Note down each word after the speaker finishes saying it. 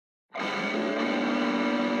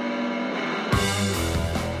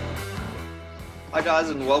Hi guys,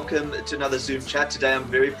 and welcome to another Zoom chat. Today I'm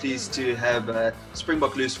very pleased to have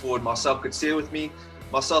Springbok loose forward Marcell Coetzee with me.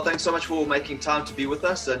 Marcell, thanks so much for making time to be with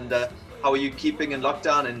us, and how are you keeping in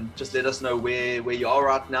lockdown, and just let us know where you are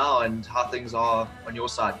right now and how things are on your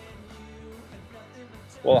side.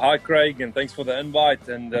 Well, hi Craig, and thanks for the invite,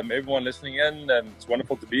 and everyone listening in. It's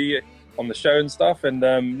wonderful to be on the show and stuff. And me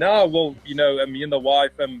and the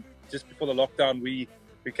wife, just before the lockdown, we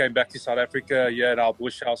came back to South Africa, at our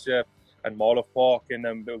bush house here in Marlow Park,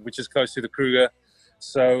 and which is close to the Kruger.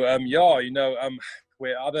 So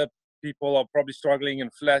where other people are probably struggling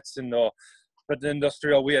in flats and but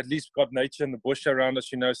industrial, we at least got nature and the bush around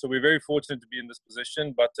us, So we're very fortunate to be in this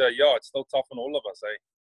position. But it's still tough on all of us, eh?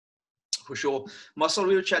 For sure. Marcell,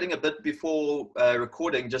 we were chatting a bit before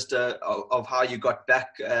recording just of how you got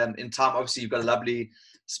back in time. Obviously, you've got a lovely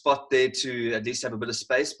spot there to at least have a bit of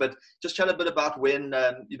space, but just chat a bit about when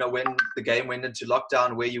the game went into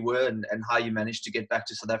lockdown, where you were and how you managed to get back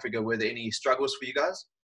to South Africa. Were there any struggles for you guys?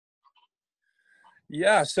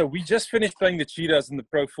 Yeah, so we just finished playing the Cheetahs in the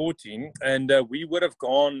Pro 14, and we would have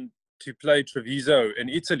gone to play Treviso in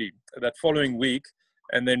Italy that following week.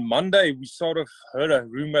 And then Monday, we sort of heard a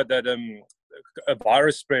rumor that a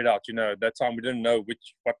virus spread out. At that time, we didn't know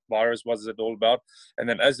what virus was it all about. And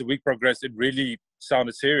then as the week progressed, it really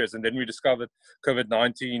sounded serious. And then we discovered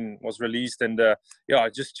COVID-19 was released. And,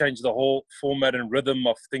 it just changed the whole format and rhythm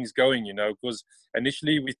of things going, because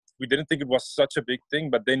initially we didn't think it was such a big thing.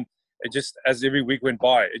 But then it just, as every week went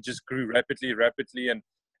by, it just grew rapidly. And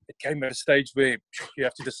it came at a stage where you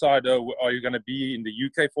have to decide, are you going to be in the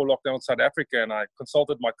UK for lockdown in South Africa? And I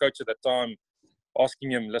consulted my coach at that time,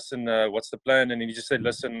 asking him, listen, what's the plan? And he just said,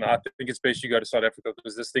 listen, I think it's best you go to South Africa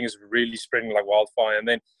because this thing is really spreading like wildfire. And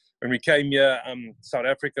then when we came here, South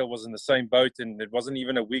Africa was in the same boat, and it wasn't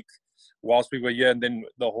even a week whilst we were here. And then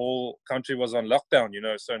the whole country was on lockdown,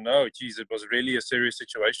 So no, geez, it was really a serious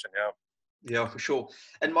situation, yeah. Yeah, for sure.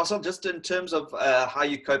 And Marcell, just in terms of how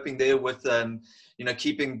you're coping there with,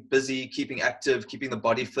 keeping busy, keeping active, keeping the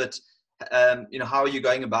body fit, how are you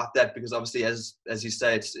going about that? Because obviously, as you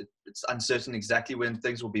say, it's uncertain exactly when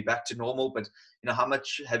things will be back to normal. But how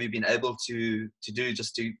much have you been able to do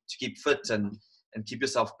just to keep fit and keep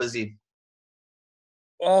yourself busy?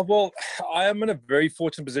 Well, I am in a very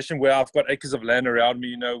fortunate position where I've got acres of land around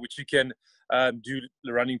me, which you can do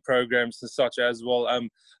the running programs and such as well.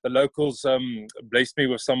 The locals blessed me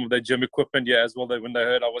with some of their gym equipment here as well when they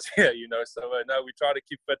heard I was here, So no, we try to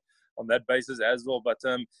keep fit on that basis as well. But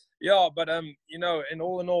in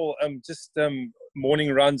all,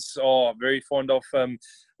 morning runs are very fond of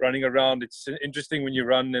running around. It's interesting when you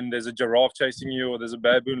run and there's a giraffe chasing you or there's a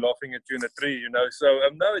baboon laughing at you in a tree, So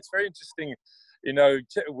no, it's very interesting.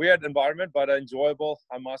 Weird environment, but enjoyable,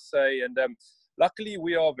 I must say. And luckily,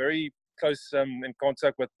 we are very close in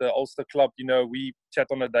contact with the Ulster Club. We chat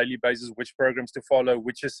on a daily basis which programs to follow,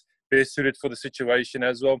 which is best suited for the situation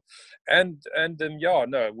as well.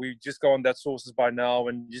 We just go on that sources by now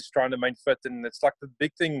and just trying to remain fit. And it's like the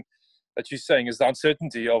big thing that you're saying is the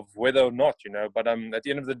uncertainty of whether or not, But at the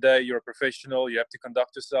end of the day, you're a professional. You have to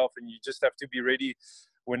conduct yourself, and you just have to be ready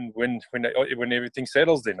when everything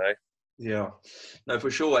settles in, eh? Yeah, no,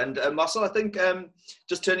 for sure. And Marcell, I think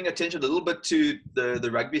just turning attention a little bit to the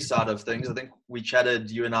rugby side of things, I think we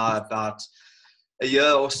chatted, you and I, about a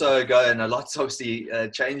year or so ago, and a lot's obviously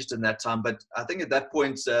changed in that time. But I think at that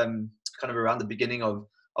point, kind of around the beginning of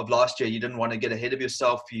last year, you didn't want to get ahead of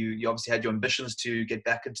yourself. You obviously had your ambitions to get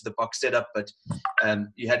back into the Boks setup, but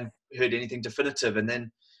you hadn't heard anything definitive. And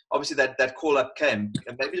then obviously that call up came,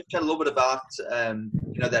 and maybe just chat a little bit about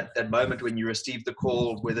that moment when you received the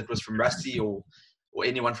call, whether it was from Rusty or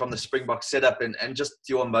anyone from the Springbok setup, and just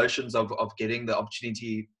your emotions of getting the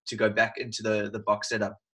opportunity to go back into the Boks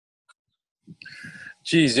setup.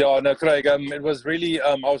 Geez, yeah, no, Craig, it was really,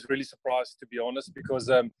 I was really surprised, to be honest, because,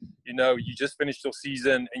 you just finished your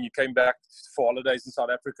season and you came back for holidays in South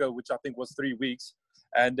Africa, which I think was 3 weeks.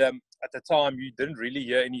 And at the time, you didn't really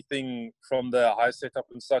hear anything from the high setup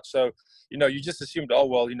and such. So, you just assumed,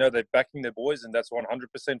 they're backing their boys and that's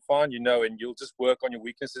 100% fine, and you'll just work on your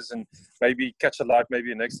weaknesses and maybe catch a light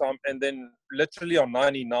maybe next time. And then literally on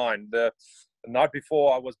 99, the night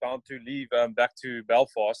before I was bound to leave back to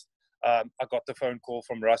Belfast, I got the phone call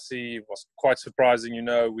from Rusty. It was quite surprising,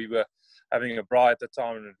 we were having a braai at the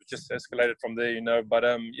time and it just escalated from there, But,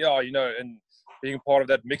 and being part of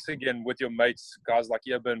that mix again with your mates, guys like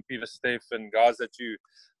Eben, Peter Steff, and guys that you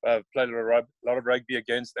played a lot of rugby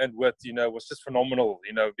against and with, was just phenomenal,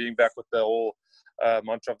 being back with the whole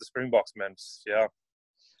mantra of the Springboks, man. Yeah.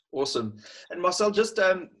 Awesome. And Marcell, just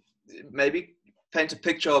maybe paint a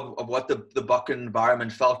picture of what the Bok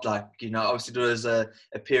environment felt like. Obviously there was a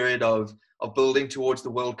period of building towards the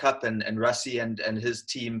World Cup, and Rassie and his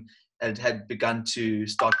team had begun to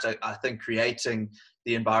start, I think, creating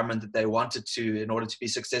the environment that they wanted to in order to be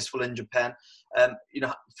successful in Japan.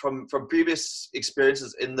 From previous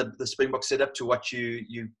experiences in the Springbok setup to what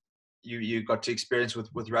you got to experience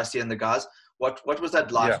with Rassie and the guys, what was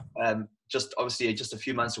that like? Just a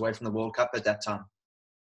few months away from the World Cup at that time.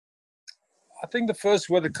 I think the first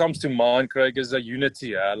word that comes to mind, Craig, is a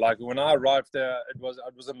unity. Like when I arrived there, it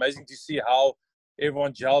was amazing to see how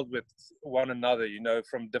everyone gelled with one another,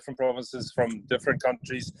 from different provinces, from different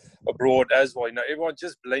countries abroad as well. Everyone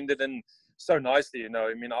just blended in so nicely.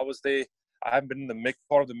 I mean, I was there. I haven't been in the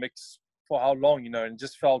part of the mix for how long, and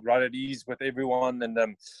just felt right at ease with everyone. And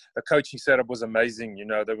the coaching setup was amazing.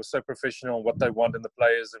 They were so professional, what they want in the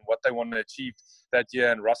players and what they want to achieve that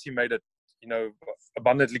year. And Rassie made it,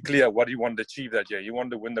 abundantly clear what he wanted to achieve that year. He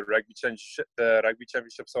wanted to win the rugby championship,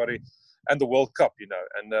 and the World Cup,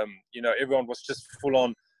 and everyone was just full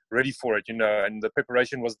on ready for it, and the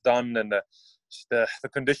preparation was done, and the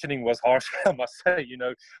conditioning was harsh, I must say.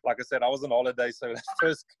 Like I said, I was on holiday, so the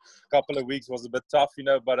first couple of weeks was a bit tough,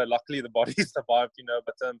 but luckily the body survived,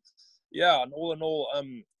 but and all in all,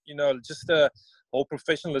 just the whole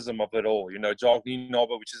professionalism of it all. Jacques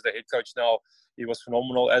Nobbe, which is the head coach now, he was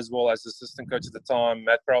phenomenal, as well as the assistant coach at the time,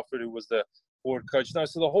 Matt Proudfoot, who was the forward coach.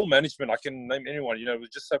 So the whole management, I can name anyone, it was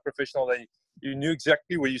just so professional that you knew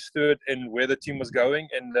exactly where you stood and where the team was going.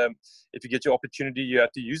 And if you get your opportunity, you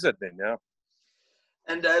have to use it then, yeah.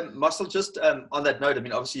 And Marcell, just on that note, I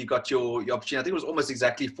mean, obviously you got your opportunity. I think it was almost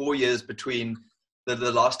exactly 4 years between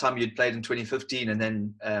the last time you'd played in 2015 and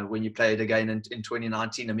then when you played again in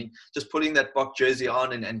 2019. I mean, just putting that Bok jersey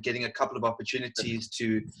on and getting a couple of opportunities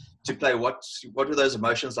to play, what were those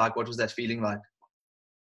emotions like? What was that feeling like?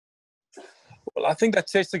 Well, I think that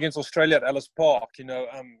test against Australia at Ellis Park,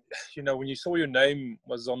 when you saw your name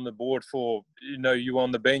was on the board for, you were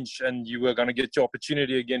on the bench and you were going to get your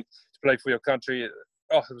opportunity again to play for your country.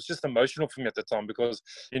 It was just emotional for me at the time because,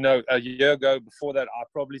 a year ago before that, I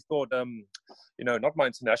probably thought, not my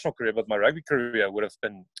international career, but my rugby career would have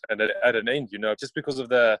been at an end, just because of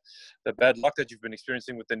the bad luck that you've been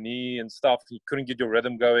experiencing with the knee and stuff. You couldn't get your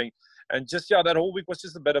rhythm going. And just, that whole week was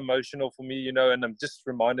just a bit emotional for me, and just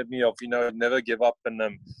reminded me of, never give up, and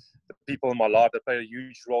the people in my life that played a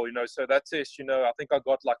huge role, So that test, I think I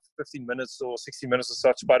got like 15 minutes or 60 minutes or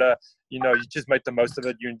such, but, you just made the most of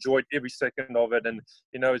it. You enjoyed every second of it. And,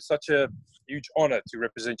 it's such a huge honor to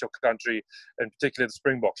represent your country, and particularly the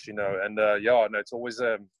Springboks, And, it's always,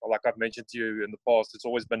 like I've mentioned to you in the past, it's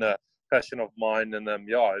always been a passion of mine. And,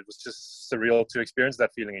 it was just surreal to experience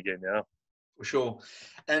that feeling again, yeah. For sure.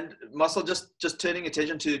 And Marcell, just turning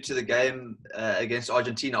attention to the game against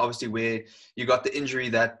Argentina, obviously where you got the injury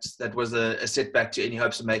that was a setback to any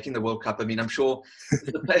hopes of making the World Cup. I mean, I'm sure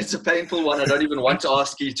it's a painful one. I don't even want to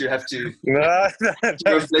ask you to have to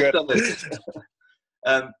reflect on it.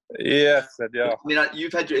 Yeah. I mean,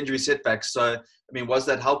 you've had your injury setbacks, so I mean, was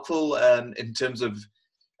that helpful in terms of?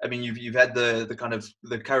 I mean, you've had the kind of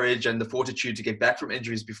the courage and the fortitude to get back from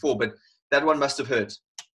injuries before, but that one must have hurt.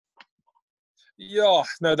 Yeah,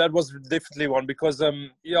 no, that was definitely one because, that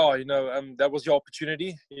was your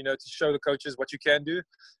opportunity, to show the coaches what you can do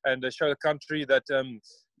and show the country that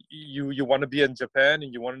you want to be in Japan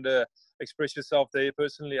and you wanted to express yourself there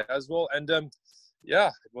personally as well. And,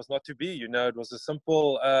 it was not to be, it was a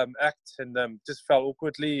simple act and just fell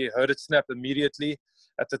awkwardly, heard it snap immediately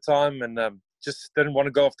at the time and just didn't want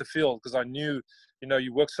to go off the field because I knew,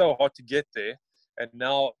 you worked so hard to get there. And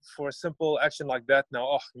now for a simple action like that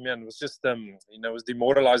now, it was just, it was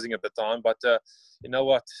demoralizing at the time. But you know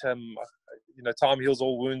what, time heals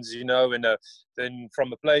all wounds, and then from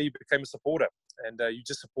the play, you became a supporter. And you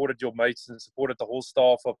just supported your mates and supported the whole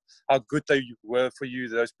staff of how good they were for you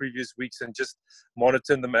those previous weeks and just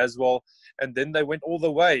monitored them as well. And then they went all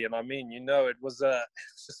the way. And I mean, it was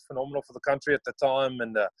just phenomenal for the country at the time.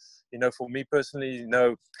 And, for me personally,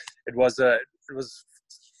 it was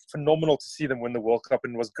phenomenal to see them win the World Cup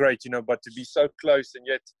and it was great, but to be so close and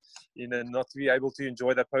yet, not to be able to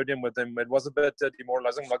enjoy that podium with them, it was a bit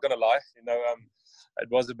demoralizing, I'm not going to lie, it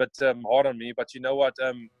was a bit hard on me, but you know what,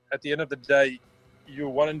 at the end of the day, you're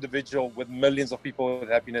one individual with millions of people with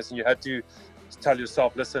happiness and you had to tell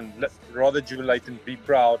yourself, listen, rather jubilate and be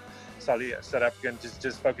proud, South African,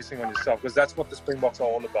 just focusing on yourself, because that's what the Springboks are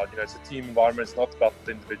all about, it's a team environment, it's not about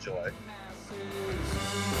the individual,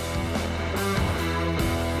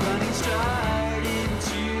 Running stride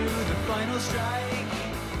into the final stride.